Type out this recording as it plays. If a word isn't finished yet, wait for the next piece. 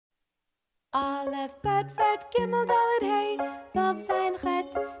Aleph, Bet, Vet, Gimel, Dalet, Hey, Vav, Zayin,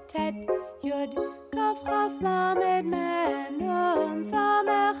 Chet, Tet, Yud, Kaf, Chaf, Lamed, Mem, Nun,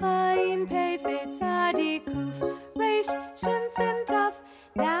 Samech, Ayin, Pei, Fet, Tzadi, Kuf, Resh, Shin, Sin, Taf.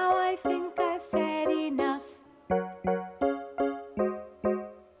 Now I think I've said enough.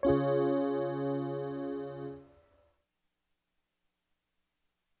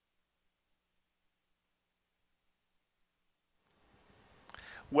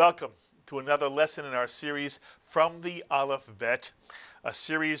 Welcome to another lesson in our series From the Aleph Bet, a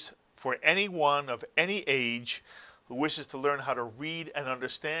series for anyone of any age who wishes to learn how to read and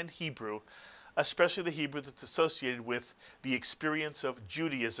understand Hebrew, especially the Hebrew that's associated with the experience of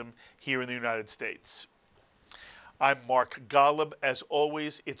Judaism here in the United States. I'm Mark Golub. As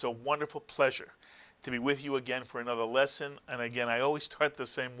always, it's a wonderful pleasure to be with you again for another lesson. And again, I always start the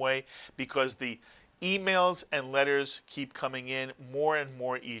same way because the emails and letters keep coming in more and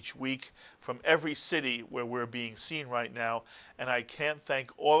more each week from every city where we're being seen right now. And I can't thank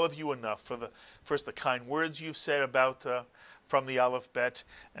all of you enough for the kind words you've said about From the Aleph Bet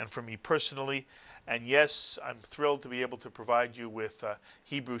and for me personally. And yes, I'm thrilled to be able to provide you with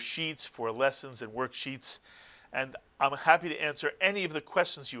Hebrew sheets for lessons and worksheets. And I'm happy to answer any of the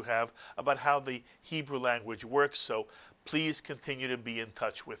questions you have about how the Hebrew language works, so please continue to be in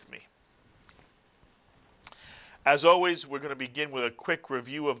touch with me. As always, we're going to begin with a quick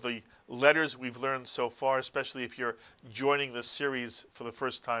review of the letters we've learned so far, especially if you're joining the series for the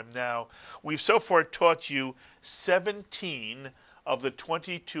first time now. We've so far taught you 17 of the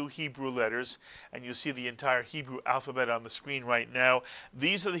 22 Hebrew letters, and you see the entire Hebrew alphabet on the screen right now.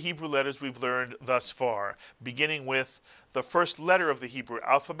 These are the Hebrew letters we've learned thus far, beginning with the first letter of the Hebrew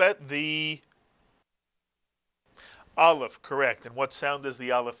alphabet, the Aleph, correct. And what sound does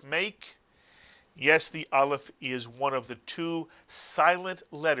the Aleph make? Yes, the Aleph is one of the two silent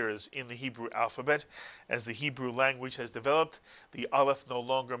letters in the Hebrew alphabet. As the Hebrew language has developed, the Aleph no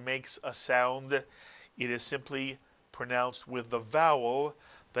longer makes a sound. It is simply pronounced with the vowel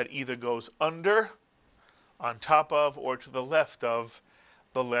that either goes under, on top of, or to the left of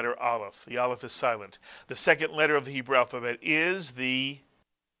the letter Aleph. The Aleph is silent. The second letter of the Hebrew alphabet is the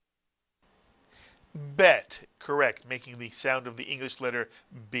Bet, correct, making the sound of the English letter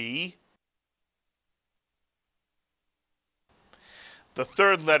B. The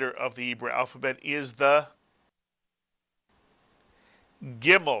third letter of the Hebrew alphabet is the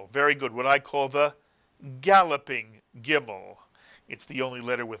Gimel. Very good. What I call the galloping Gimel. It's the only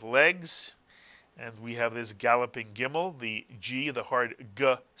letter with legs. And we have this galloping Gimel, the G, the hard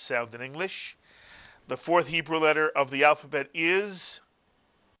G sound in English. The fourth Hebrew letter of the alphabet is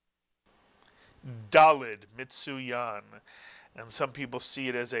Dalid, Mitsuyan. And some people see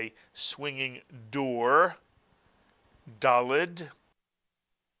it as a swinging door. Dalid.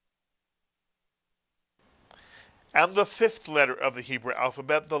 And the fifth letter of the Hebrew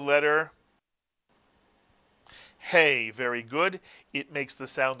alphabet, the letter Hey. Very good. It makes the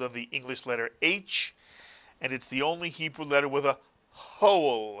sound of the English letter H, and it's the only Hebrew letter with a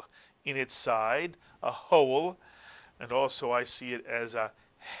hole in its side, a hole, and also I see it as a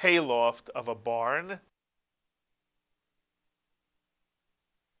hayloft of a barn.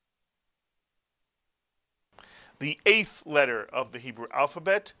 The eighth letter of the Hebrew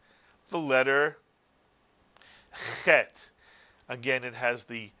alphabet, the letter Chet. Again, it has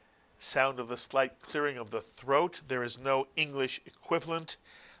the sound of the slight clearing of the throat. There is no English equivalent,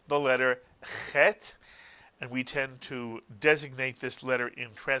 the letter Chet, and we tend to designate this letter in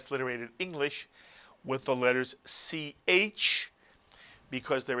transliterated English with the letters CH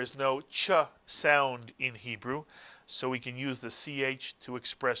because there is no ch sound in Hebrew, so we can use the CH to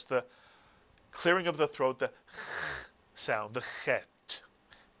express the clearing of the throat, the sound, the Chet.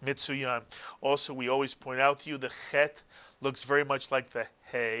 Mitsuyan. Also, we always point out to you the Chet looks very much like the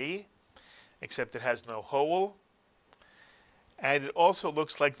Hey, except it has no hole. And it also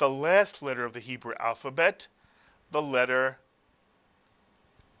looks like the last letter of the Hebrew alphabet, the letter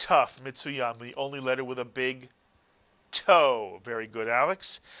Tuf, Mitsuyan, the only letter with a big toe. Very good,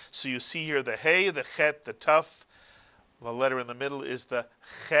 Alex. So you see here the Hey, the Chet, the Tuf. The letter in the middle is the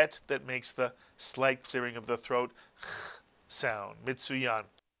Chet that makes the slight clearing of the throat sound. Mitsuyan.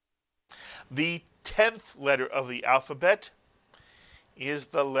 The 10th letter of the alphabet is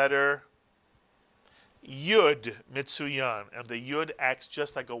the letter Yud, Mitsuyan, and the Yud acts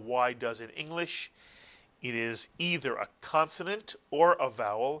just like a Y does in English. It is either a consonant or a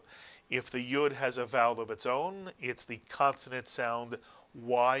vowel. If the Yud has a vowel of its own, it's the consonant sound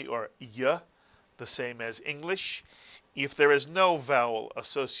Y or Y, the same as English. If there is no vowel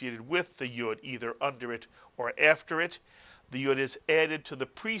associated with the Yud, either under it or after it, the yud is added to the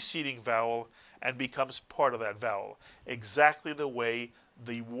preceding vowel and becomes part of that vowel, exactly the way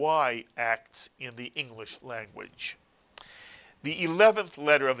the Y acts in the English language. The 11th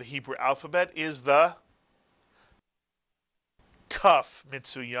letter of the Hebrew alphabet is the Kaf,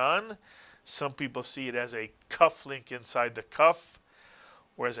 Mitsuyan. Some people see it as a cuff link inside the cuff,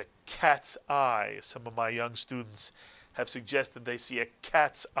 or as a cat's eye. Some of my young students have suggested they see a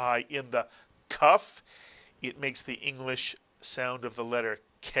cat's eye in the cuff. It makes the English sound of the letter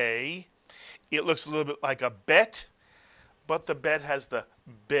K. It looks a little bit like a bet, but the bet has the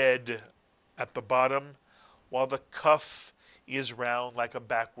bed at the bottom, while the cuff is round like a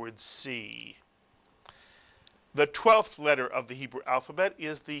backward C. The 12th letter of the Hebrew alphabet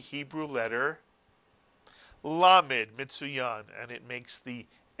is the Hebrew letter Lamed, Mitsuyan, and it makes the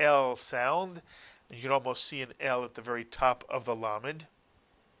L sound. You can almost see an L at the very top of the Lamed.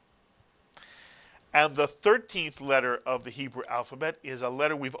 And the 13th letter of the Hebrew alphabet is a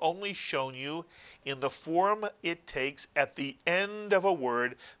letter we've only shown you in the form it takes at the end of a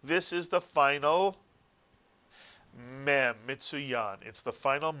word. This is the final mem, Mitsuyan. It's the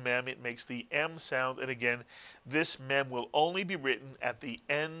final mem. It makes the M sound. And again, this mem will only be written at the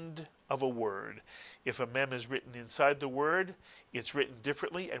end of a word. If a mem is written inside the word, it's written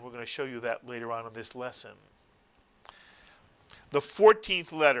differently, and we're going to show you that later on in this lesson. The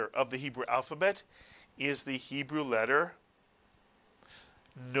 14th letter of the Hebrew alphabet is the Hebrew letter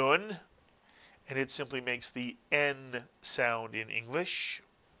Nun, and it simply makes the N sound in English.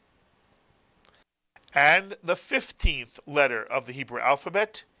 And the 15th letter of the Hebrew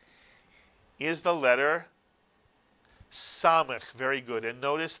alphabet is the letter Samech. Very good. And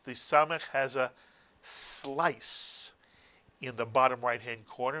notice the Samech has a slice in the bottom right-hand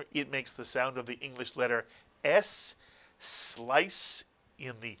corner. It makes the sound of the English letter S, slice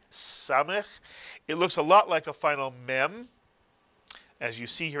in the Samech. It looks a lot like a final mem, as you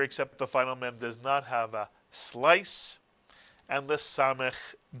see here, except the final mem does not have a slice, and the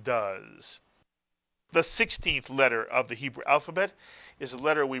Samech does. The 16th letter of the Hebrew alphabet is a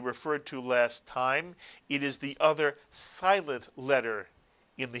letter we referred to last time. It is the other silent letter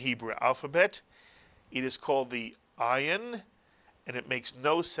in the Hebrew alphabet. It is called the ayin, and it makes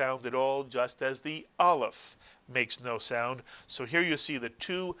no sound at all, just as the Aleph makes no sound. So here you see the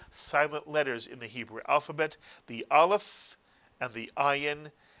two silent letters in the Hebrew alphabet, the Aleph and the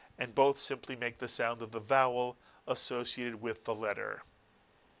ayin, and both simply make the sound of the vowel associated with the letter.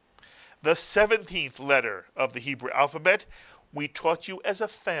 The 17th letter of the Hebrew alphabet we taught you as a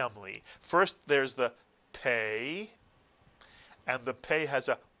family. First there's the Pei, and the Pei has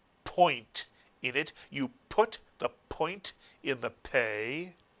a point in it. You put the point in the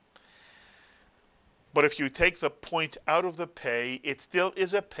Pei, but if you take the point out of the Pei, it still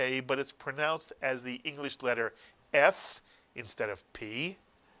is a Pei, but it's pronounced as the English letter F instead of P,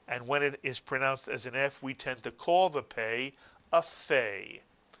 and when it is pronounced as an F, we tend to call the Pei a Fei.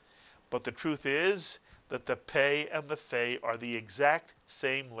 But the truth is that the Pei and the Fei are the exact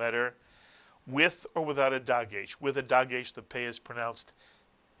same letter, with or without a dagesh. With a dagesh, the Pei is pronounced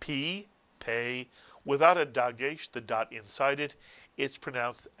P, Pei. Without a dagesh, the dot inside it, it's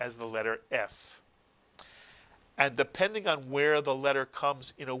pronounced as the letter F. And depending on where the letter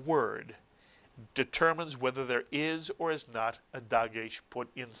comes in a word, determines whether there is or is not a dagesh put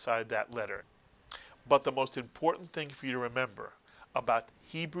inside that letter. But the most important thing for you to remember about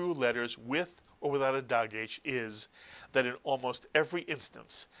Hebrew letters with or without a dagesh is that in almost every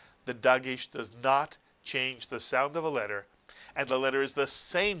instance, the dagesh does not change the sound of a letter, and the letter is the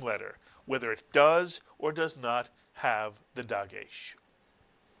same letter, whether it does or does not have the dagesh.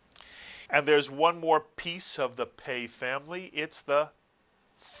 And there's one more piece of the Pei family. It's the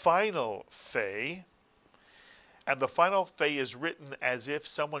final Fei. And the final Fei is written as if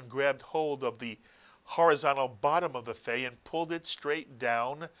someone grabbed hold of the horizontal bottom of the Fei and pulled it straight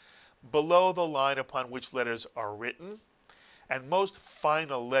down below the line upon which letters are written. And most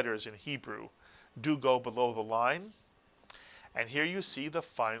final letters in Hebrew do go below the line. And here you see the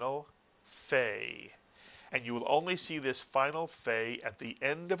final Fei. And you will only see this final Fei at the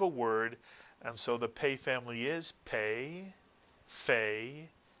end of a word. And so the Pei family is Pei, Fei,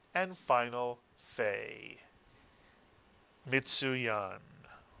 and final Fei. Mitsuyan.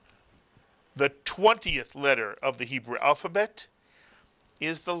 The 20th letter of the Hebrew alphabet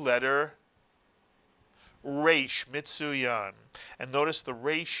is the letter Resh, Mitsuyan. And notice the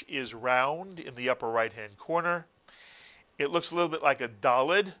Resh is round in the upper right-hand corner. It looks a little bit like a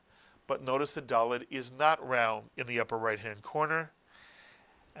Daled, but notice the Daled is not round in the upper right-hand corner.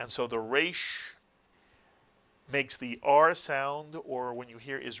 And so the Resh makes the R sound, or when you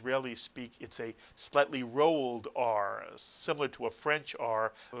hear Israelis speak, it's a slightly rolled R, similar to a French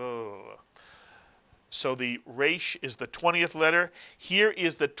R. Ugh. So the Resh is the 20th letter. Here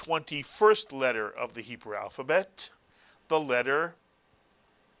is the 21st letter of the Hebrew alphabet, the letter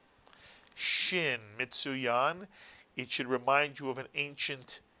Shin, Mitsuyan. It should remind you of an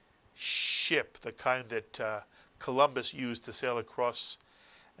ancient ship, the kind that Columbus used to sail across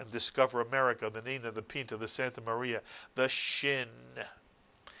and discover America, the Nina, the Pinta, the Santa Maria, the Shin.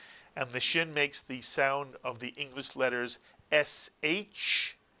 And the Shin makes the sound of the English letters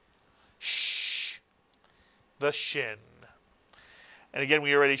SH, sh, the Shin. And again,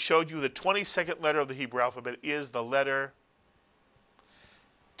 we already showed you the 22nd letter of the Hebrew alphabet is the letter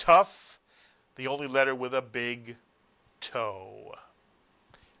Tuf, the only letter with a big toe.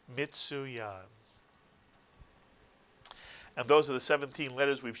 Mitsuyan. And those are the 17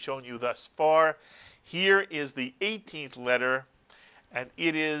 letters we've shown you thus far. Here is the 18th letter, and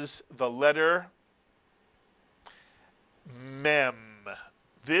it is the letter Mem.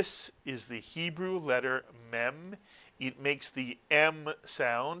 This is the Hebrew letter Mem. It makes the M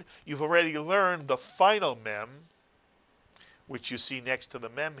sound. You've already learned the final Mem, which you see next to the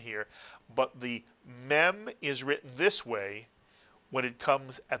Mem here, but the Mem is written this way when it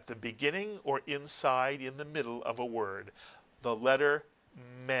comes at the beginning or inside in the middle of a word. The letter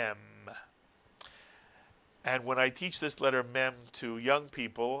Mem. And when I teach this letter Mem to young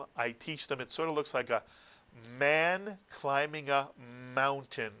people, I teach them, it sort of looks like a man climbing a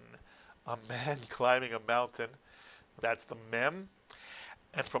mountain. A man climbing a mountain. That's the Mem.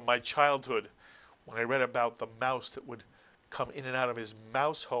 And from my childhood, when I read about the mouse that would come in and out of his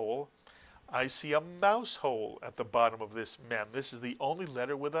mouse hole, I see a mouse hole at the bottom of this Mem. This is the only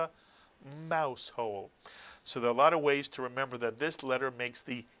letter with a mouse hole. So there are a lot of ways to remember that this letter makes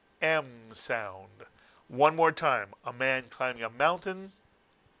the M sound. One more time. A man climbing a mountain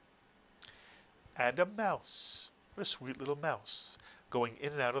and a mouse. What a sweet little mouse going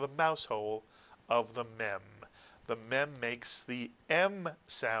in and out of the mouse hole of the Mem. The Mem makes the M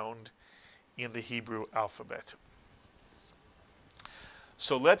sound in the Hebrew alphabet.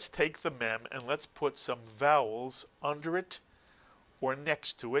 So let's take the Mem and let's put some vowels under it or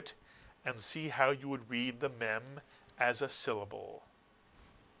next to it and see how you would read the Mem as a syllable.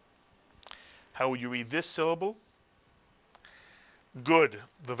 How would you read this syllable? Good.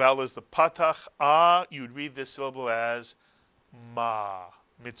 The vowel is the patach, ah. You'd read this syllable as ma,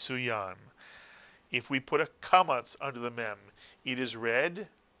 mitsuyan. If we put a kamatz under the Mem, it is read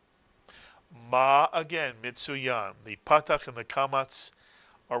ma again, mitsuyan. The patach and the kamatz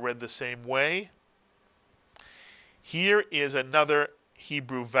are read the same way. Here is another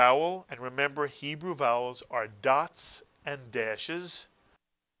Hebrew vowel, and remember, Hebrew vowels are dots and dashes,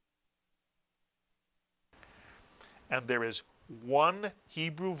 and there is one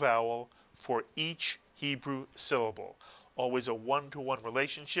Hebrew vowel for each Hebrew syllable. Always a one-to-one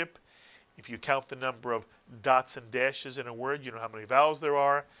relationship. If you count the number of dots and dashes in a word, you know how many vowels there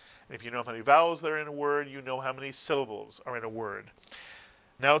are, and if you know how many vowels there are in a word, you know how many syllables are in a word.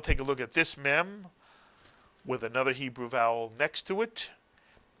 Now take a look at this Mem with another Hebrew vowel next to it,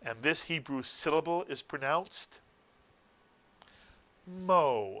 and this Hebrew syllable is pronounced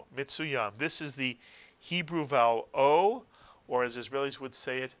mo, mitsuyan. This is the Hebrew vowel O, or as Israelis would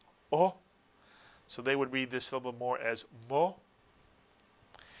say it, o. So they would read this syllable more as mo.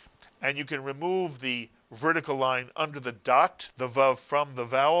 And you can remove the vertical line under the dot, the vav from the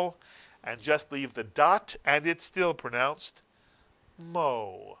vowel, and just leave the dot, and it's still pronounced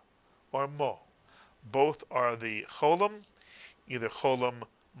mo, or mo. Both are the cholam, either cholam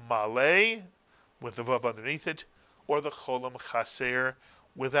maleh, with the vav underneath it, or the cholam chaser,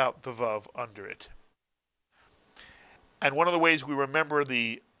 without the vav under it. And one of the ways we remember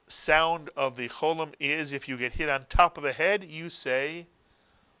the sound of the cholam is if you get hit on top of the head, you say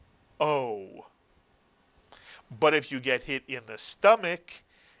oh. But if you get hit in the stomach,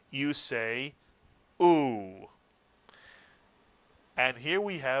 you say ooh. And here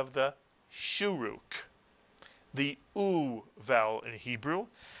we have the shuruk, the oo vowel in Hebrew.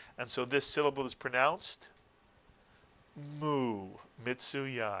 And so this syllable is pronounced mu,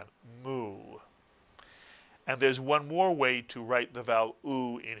 mitsuyan, mu. And there's one more way to write the vowel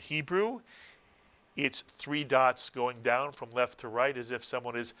oo in Hebrew. It's three dots going down from left to right as if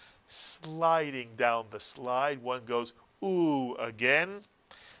someone is sliding down the slide. One goes ooh again.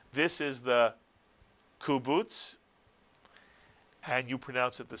 This is the kubutz, and you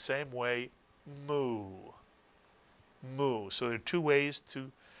pronounce it the same way, mu. Mu. So there are two ways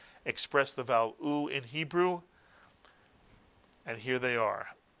to express the vowel oo in Hebrew, and here they are,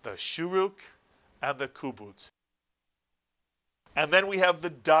 the shuruk and the kubutz. And then we have the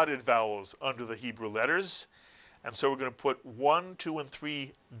dotted vowels under the Hebrew letters. And so we're going to put 1, 2, and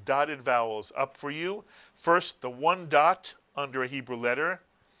 3 dotted vowels up for you. First, the one dot under a Hebrew letter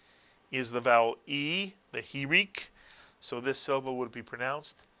is the vowel E, the hirik. So this syllable would be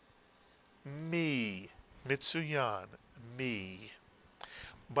pronounced me, mitsuyan, me.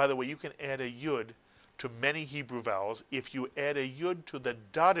 By the way, you can add a yud to many Hebrew vowels. If you add a yud to the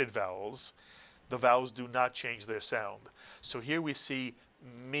dotted vowels, the vowels do not change their sound. So here we see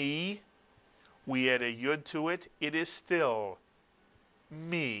me. We add a yud to it. It is still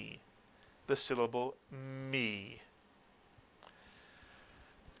me, the syllable me.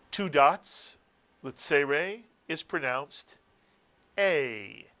 2 dots, the tsere, is pronounced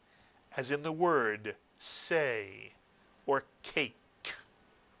a, as in the word say or cake.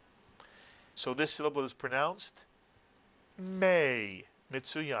 So this syllable is pronounced may,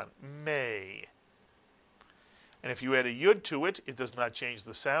 mitsuyan, may. And if you add a yud to it, it does not change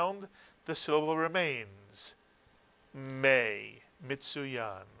the sound. The syllable remains may,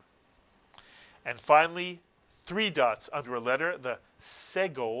 mitsuyan. And finally, 3 dots under a letter, the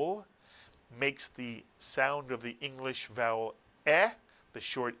segol, makes the sound of the English vowel e, the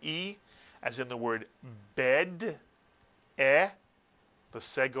short e, as in the word bed, e, the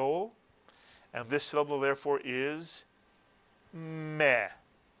segol. And this syllable, therefore, is me,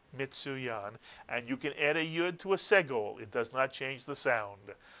 mitsuyan. And you can add a yud to a segol. It does not change the sound.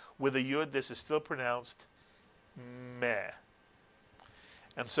 With a yud, this is still pronounced me.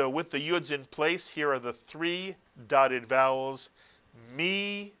 And so with the yuds in place, here are the 3 dotted vowels,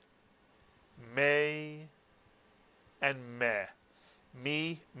 me, may, and me.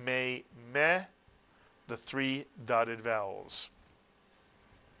 Me, may, me, the 3 dotted vowels.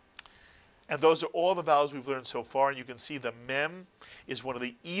 And those are all the vowels we've learned so far. And you can see the mem is one of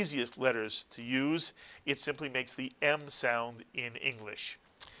the easiest letters to use. It simply makes the M sound in English.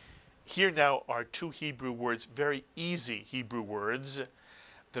 Here now are 2 Hebrew words, very easy Hebrew words,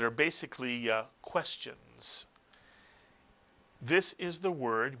 that are basically questions. This is the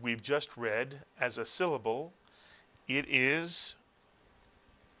word we've just read as a syllable. It is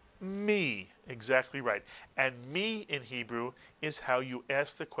me, exactly right. And me in Hebrew is how you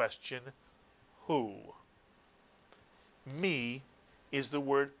ask the question, who. Me is the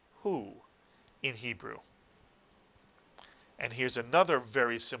word who in Hebrew. And here's another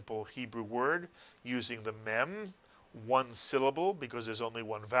very simple Hebrew word using the mem, 1 syllable because there's only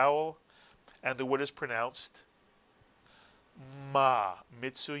 1 vowel, and the word is pronounced ma,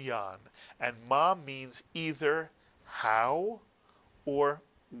 mitsuyan. And ma means either how or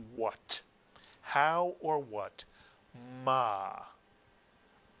what. How or what. Ma.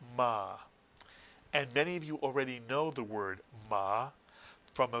 Ma. And many of you already know the word ma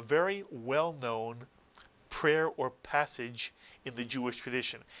from a very well-known prayer or passage in the Jewish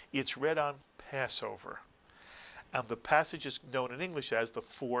tradition. It's read on Passover. And the passage is known in English as the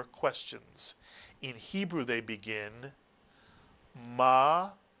 4 questions. In Hebrew they begin,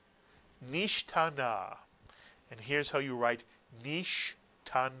 ma nishtana. And here's how you write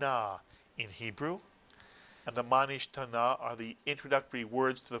nishtana in Hebrew. And the ma nishtana are the introductory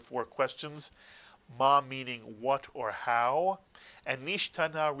words to the 4 questions. Ma meaning what or how. And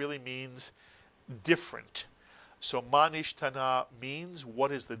nishtana really means different. So ma nishtana means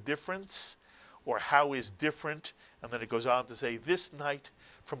what is the difference, or how is different, and then it goes on to say this night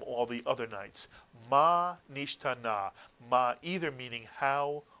from all the other nights. Ma nishtana, ma either meaning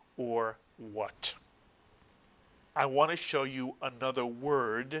how or what. I want to show you another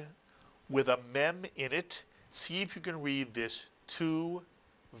word with a mem in it. See if you can read this 2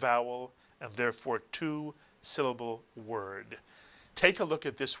 vowel and therefore 2 syllable word. Take a look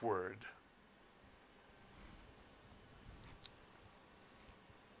at this word.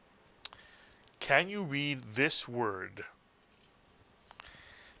 Can you read this word?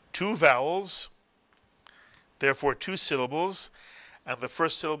 2 vowels, therefore 2 syllables, and the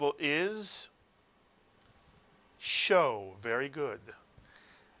first syllable is show. Very good.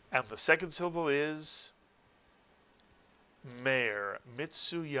 And the second syllable is mer,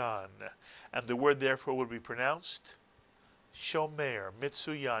 mitsuyan. And the word therefore would be pronounced shomer,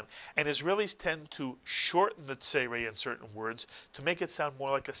 mitsuyan. And Israelis tend to shorten the tsere in certain words to make it sound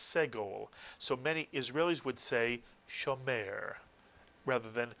more like a segol. So many Israelis would say shomer rather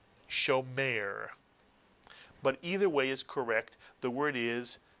than shomer. But either way is correct. The word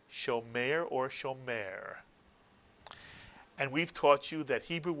is shomer or shomer. And we've taught you that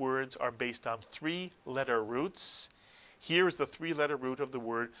Hebrew words are based on 3-letter roots. Here is the 3-letter root of the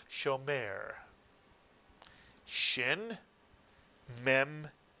word shomer. Shin, mem,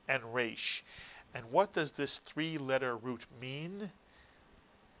 and resh. And what does this three-letter root mean?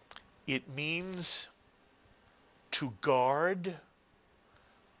 It means to guard,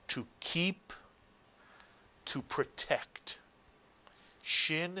 to keep, to protect.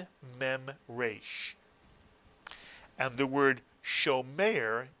 Shin, mem, resh. And the word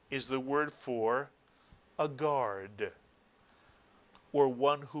shomer is the word for a guard, or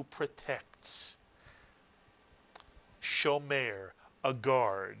one who protects. Shomer, a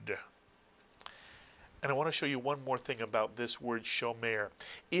guard. And I want to show you one more thing about this word shomer.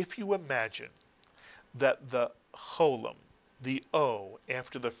 If you imagine that the cholam, the O,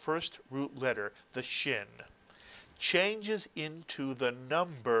 after the first root letter, the shin, changes into the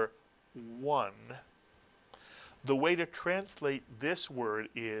number 1, the way to translate this word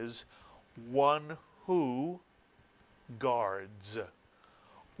is one who guards,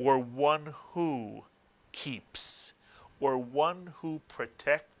 or one who keeps, or one who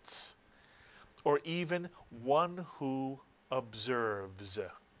protects, or even one who observes.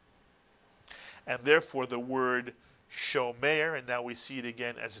 And therefore the word shomer, and now we see it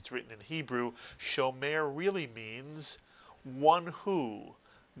again as it's written in Hebrew, shomer really means one who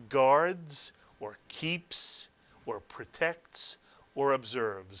guards or keeps or protects or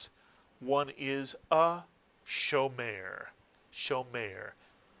observes. One is a shomer. Shomer.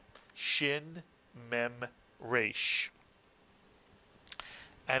 Shin, mem, resh.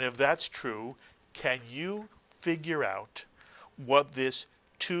 And if that's true, can you figure out what this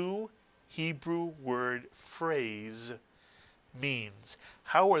two Hebrew word phrase means?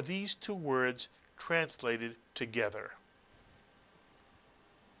 How are these two words translated together?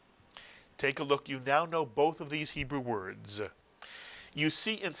 Take a look. You now know both of these Hebrew words. You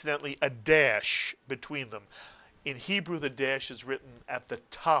see, incidentally, a dash between them. In Hebrew, the dash is written at the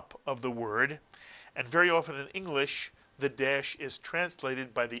top of the word, and very often in English, the dash is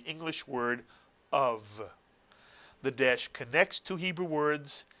translated by the English word of. The dash connects two Hebrew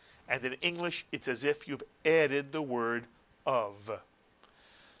words, and in English, it's as if you've added the word of.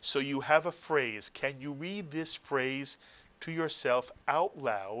 So you have a phrase. Can you read this phrase to yourself out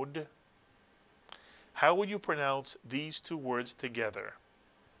loud? How would you pronounce these two words together?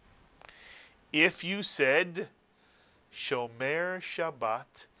 If you said Shomer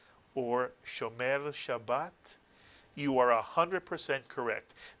Shabbat or Shomer Shabbat, you are 100%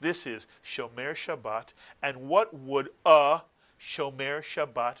 correct. This is Shomer Shabbat, and what would a Shomer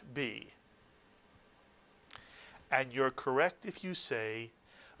Shabbat be? And you're correct if you say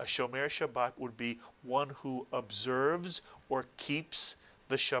a Shomer Shabbat would be one who observes or keeps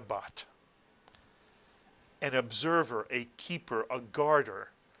the Shabbat. An observer, a keeper, a guarder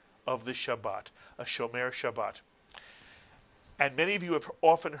of the Shabbat, a Shomer Shabbat. And many of you have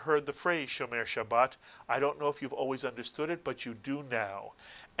often heard the phrase Shomer Shabbat. I don't know if you've always understood it, but you do now.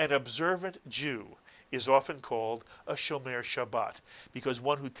 An observant Jew is often called a Shomer Shabbat, because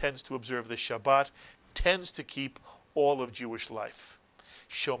one who tends to observe the Shabbat tends to keep all of Jewish life.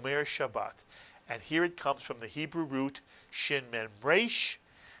 Shomer Shabbat. And here it comes from the Hebrew root shin mem resh,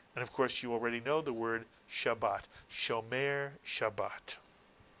 and of course you already know the word Shabbat. Shomer Shabbat.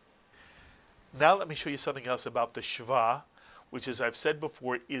 Now let me show you something else about the Shva, which, as I've said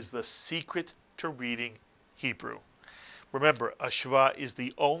before, is the secret to reading Hebrew. Remember, a Shva is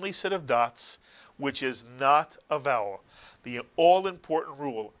the only set of dots which is not a vowel. The all-important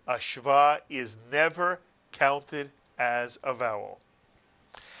rule, a Shva is never counted as a vowel.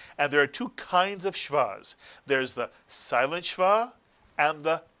 And there are two kinds of Shvas. There's the silent Shva and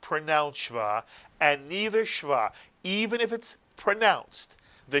the pronounced Shva, and neither Shva, even if it's pronounced,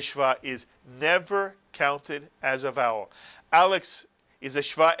 the Shva is never counted as a vowel. Alex, is a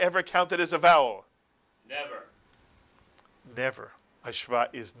Shva ever counted as a vowel? Never. Never. A Shva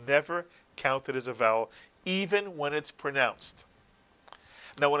is never counted as a vowel, even when it's pronounced.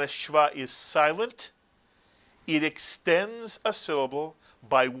 Now, when a Shva is silent, it extends a syllable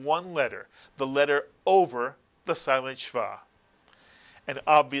by one letter, the letter over the silent Shva. And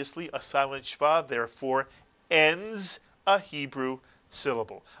obviously, a silent Shva, therefore, ends a Hebrew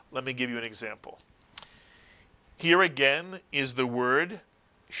syllable. Let me give you an example. Here again is the word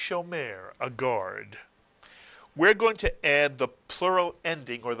shomer, a guard. We're going to add the plural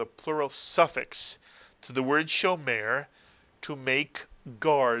ending or the plural suffix to the word shomer to make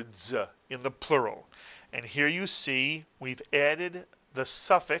guards in the plural. And here you see we've added the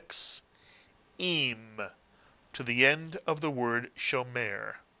suffix im to the end of the word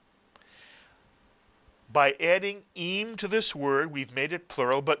shomer. By adding im to this word, we've made it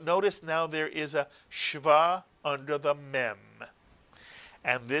plural, but notice now there is a shva under the mem.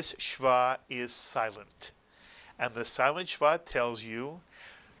 And this shva is silent. And the silent shva tells you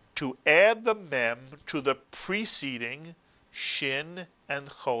to add the mem to the preceding shin and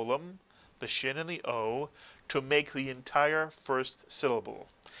cholam, the shin and the o, to make the entire first syllable.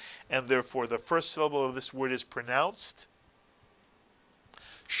 And therefore the first syllable of this word is pronounced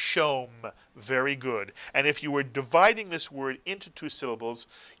shom. Very good. And if you were dividing this word into two syllables,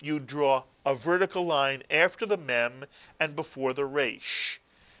 you draw a vertical line after the mem and before the resh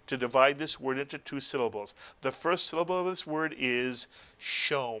to divide this word into two syllables. The first syllable of this word is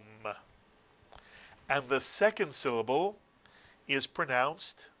shom. And the second syllable is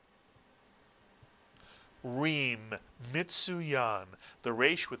pronounced reem, mitsuyan. The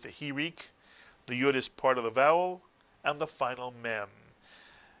resh with the hirik, the yud is part of the vowel, and the final mem.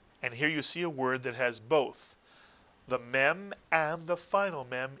 And here you see a word that has both the mem and the final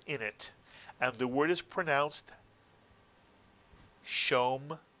mem in it. And the word is pronounced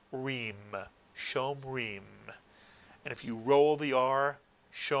shom reem, shom reem. And if you roll the R,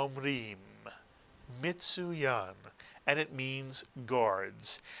 shom reem, mitsuyan. And it means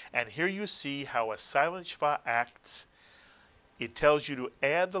guards. And here you see how a silent shva acts. It tells you to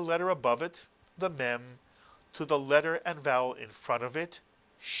add the letter above it, the mem, to the letter and vowel in front of it,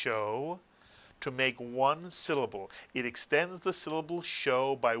 show, to make one syllable. It extends the syllable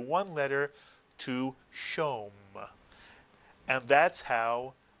show by one letter to shom. And that's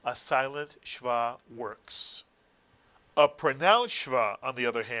how a silent shva works. A pronounced shva, on the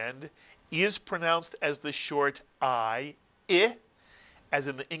other hand, is pronounced as the short I, as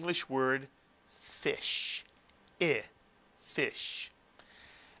in the English word fish, fish.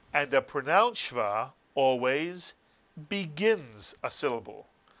 And a pronounced shva always begins a syllable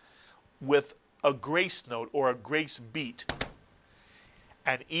with a grace note or a grace beat.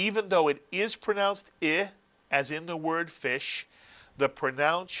 And even though it is pronounced as in the word fish, the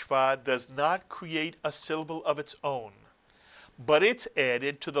pronounced shva does not create a syllable of its own, but it's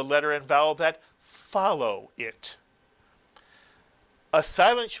added to the letter and vowel that follow it. A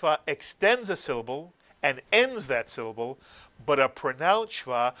silent shva extends a syllable and ends that syllable, but a pronounced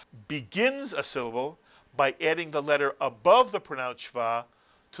shva begins a syllable by adding the letter above the pronounced shva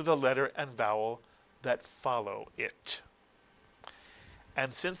to the letter and vowel that follow it.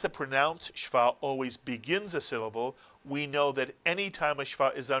 And since the pronounced shva always begins a syllable, we know that any time a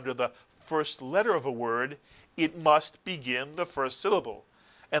shva is under the first letter of a word, it must begin the first syllable,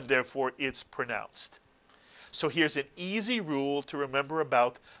 and therefore it's pronounced. So here's an easy rule to remember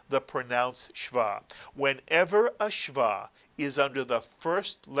about the pronounced shva. Whenever a shva is under the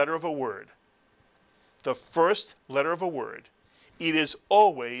first letter of a word, the first letter of a word, it is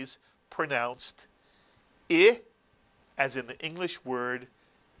always pronounced I, as in the English word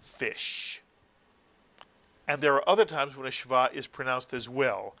fish. And there are other times when a shva is pronounced as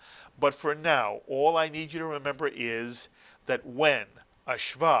well. But for now, all I need you to remember is that when a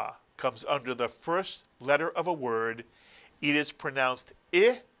shva comes under the first letter of a word, it is pronounced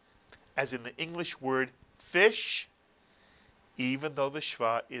I, as in the English word fish, even though the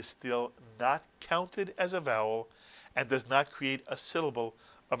shva is still not counted as a vowel and does not create a syllable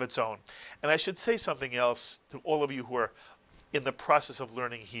of its own. And I should say something else to all of you who are in the process of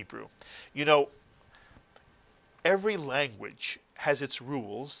learning Hebrew. You know, every language has its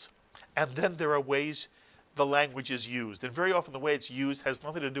rules, and then there are ways the language is used. And very often the way it's used has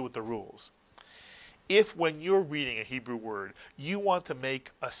nothing to do with the rules. If when you're reading a Hebrew word, you want to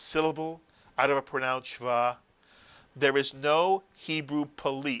make a syllable out of a pronounced shva, there is no Hebrew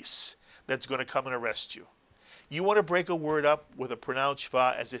police that's going to come and arrest you. You want to break a word up with a pronounced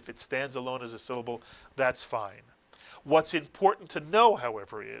shva as if it stands alone as a syllable, that's fine. What's important to know,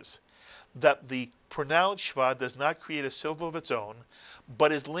 however, is that the pronounced shva does not create a syllable of its own,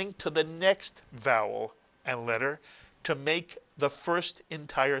 but is linked to the next vowel and letter to make the first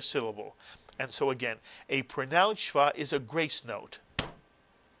entire syllable. And so again, a pronounced shva is a grace note.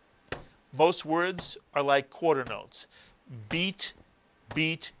 Most words are like quarter notes. Beat,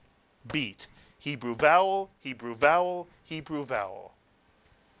 beat, beat. Hebrew vowel, Hebrew vowel, Hebrew vowel.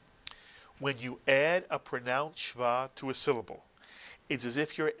 When you add a pronounced shva to a syllable, it's as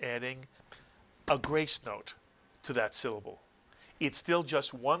if you're adding a grace note to that syllable. It's still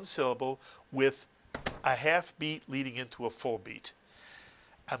just one syllable with a half beat leading into a full beat.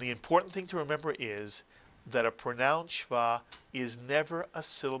 And the important thing to remember is that a pronounced shva is never a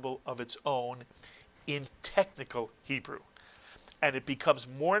syllable of its own in technical Hebrew. And it becomes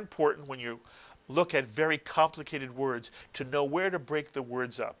more important when you look at very complicated words to know where to break the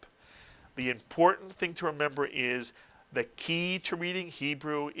words up. The important thing to remember is the key to reading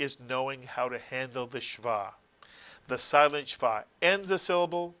Hebrew is knowing how to handle the shva. The silent shva ends a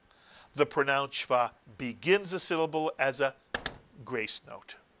syllable. The pronounced shva begins a syllable as a grace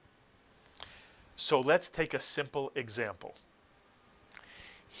note. So let's take a simple example.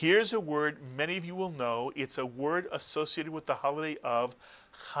 Here's a word many of you will know. It's a word associated with the holiday of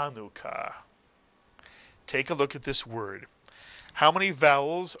Hanukkah. Take a look at this word. How many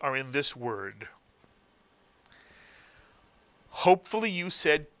vowels are in this word? Hopefully you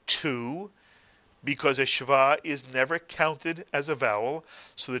said 2, because a shva is never counted as a vowel.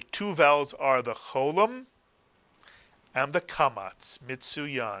 So the 2 vowels are the cholam and the kamatz,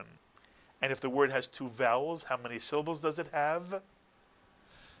 mitsuyan. And if the word has 2 vowels, how many syllables does it have?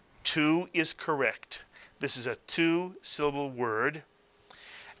 2 is correct. This is a 2-syllable word.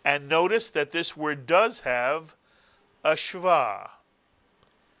 And notice that this word does have a shva.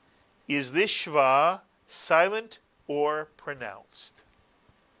 Is this shva silent or pronounced?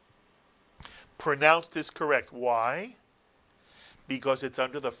 Pronounced is correct. Why? Because it's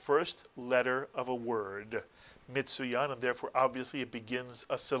under the first letter of a word, mitsuyan, and therefore obviously it begins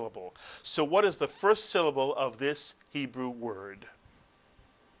a syllable. So what is the first syllable of this Hebrew word?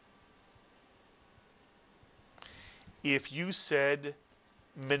 If you said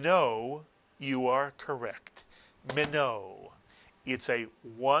mino, you are correct. Mino. It's a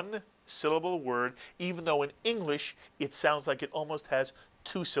 1-syllable word, even though in English it sounds like it almost has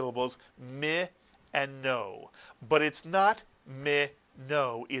 2 syllables, mi and no. But it's not mi,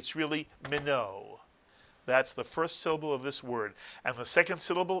 no. It's really mino. That's the first syllable of this word. And the second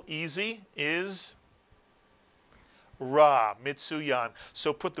syllable, easy, is ra, mitsuyan.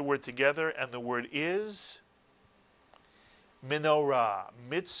 So put the word together, and the word is minorah,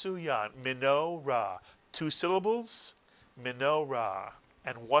 mitsuyan, minorah. 2 syllables, minorah.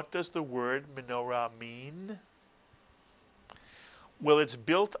 And what does the word menorah mean? Well, it's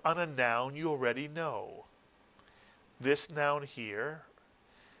built on a noun you already know. This noun here,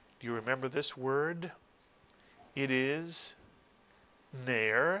 do you remember this word? It is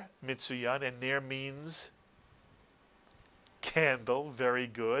ner, mitsuyan, and ner means candle, very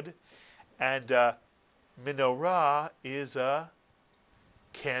good. And menorah is a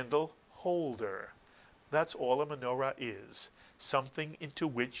candle holder. That's all a menorah is, something into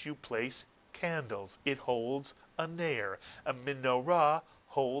which you place candles. It holds a ner. A menorah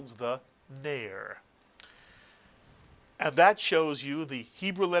holds the ner. And that shows you the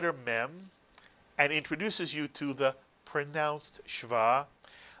Hebrew letter mem and introduces you to the pronounced shva.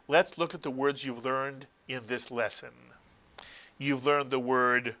 Let's look at the words you've learned in this lesson. You've learned the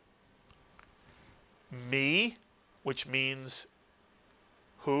word mi, which means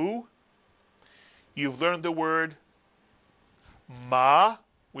who. You've learned the word ma,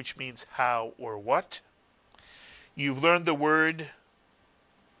 which means how or what. You've learned the word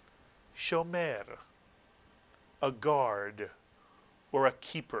shomer, a guard, or a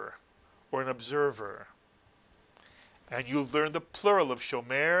keeper, or an observer. And you've learned the plural of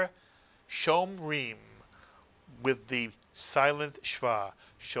shomer, shomrim, with the silent shva,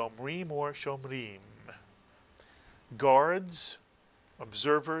 shomrim or shomrim. Guards,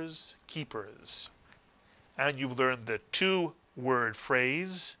 observers, keepers. And you've learned the 2-word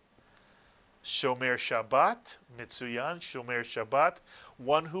phrase, shomer Shabbat, mitsuyan, shomer Shabbat,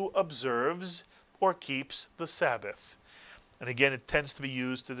 one who observes or keeps the Sabbath. And again, it tends to be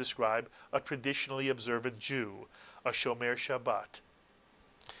used to describe a traditionally observant Jew, a shomer Shabbat.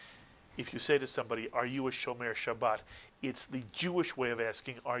 If you say to somebody, are you a shomer Shabbat? It's the Jewish way of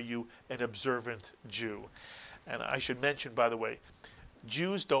asking, are you an observant Jew? And I should mention, by the way,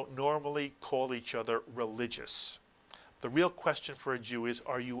 Jews don't normally call each other religious. The real question for a Jew is,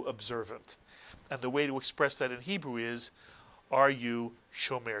 are you observant? And the way to express that in Hebrew is, are you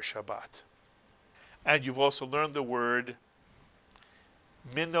shomer Shabbat? And you've also learned the word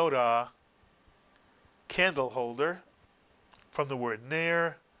menorah, candle holder, from the word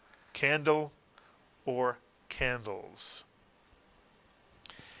ner, candle or candles.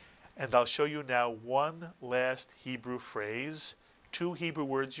 And I'll show you now one last Hebrew phrase, 2 Hebrew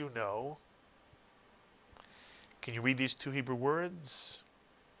words you know. Can you read these 2 Hebrew words?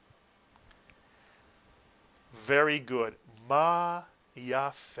 Very good. Ma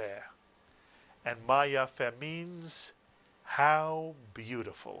yafeh. And ma yafeh means how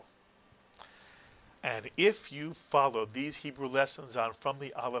beautiful. And if you follow these Hebrew lessons on From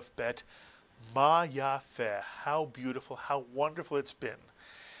the Aleph Bet, ma yafeh, how beautiful, how wonderful it's been.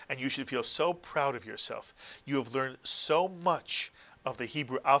 And you should feel so proud of yourself. You have learned so much of the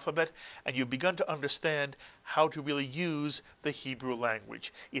Hebrew alphabet, and you've begun to understand how to really use the Hebrew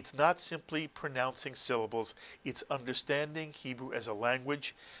language. It's not simply pronouncing syllables, it's understanding Hebrew as a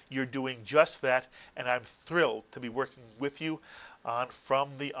language. You're doing just that, and I'm thrilled to be working with you on From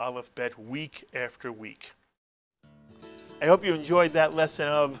the Aleph Bet week after week. I hope you enjoyed that lesson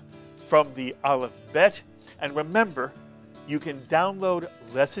of from the Aleph Bet. And remember, you can download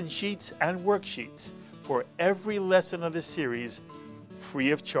lesson sheets and worksheets for every lesson of the series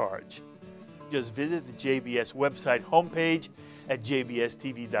free of charge. Just visit the JBS website homepage at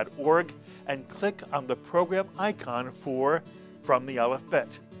jbstv.org and click on the program icon for From the Aleph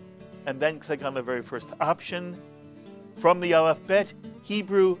Bet. And then click on the very first option, From the Aleph Bet,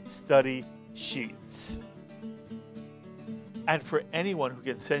 Hebrew Study Sheets. And for anyone who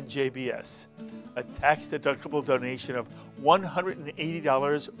can send JBS a tax-deductible donation of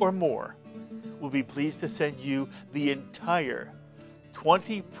 $180 or more, we'll be pleased to send you the entire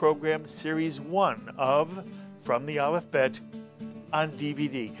 20-program Series 1 of From the Aleph Bet on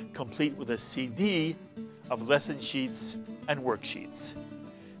DVD, complete with a CD of lesson sheets and worksheets.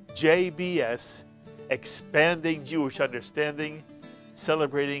 JBS, expanding Jewish understanding,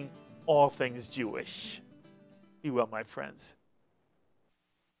 celebrating all things Jewish. Be well, my friends.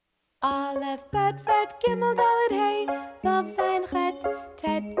 Aleph, Bet, Ret, Gimel, Dalet, Hey, Vav, Zayin, Chet,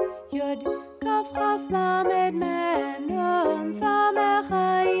 Tet, Yud, Kaf, Chaf, Lamed, Mem, Nun, Samech,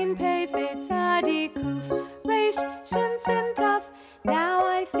 Ayin, Pei, Fet, Tzadi, Kuf, Reish, Shin, Sin, Taf. Now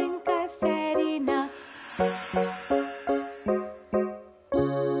I think I've said enough.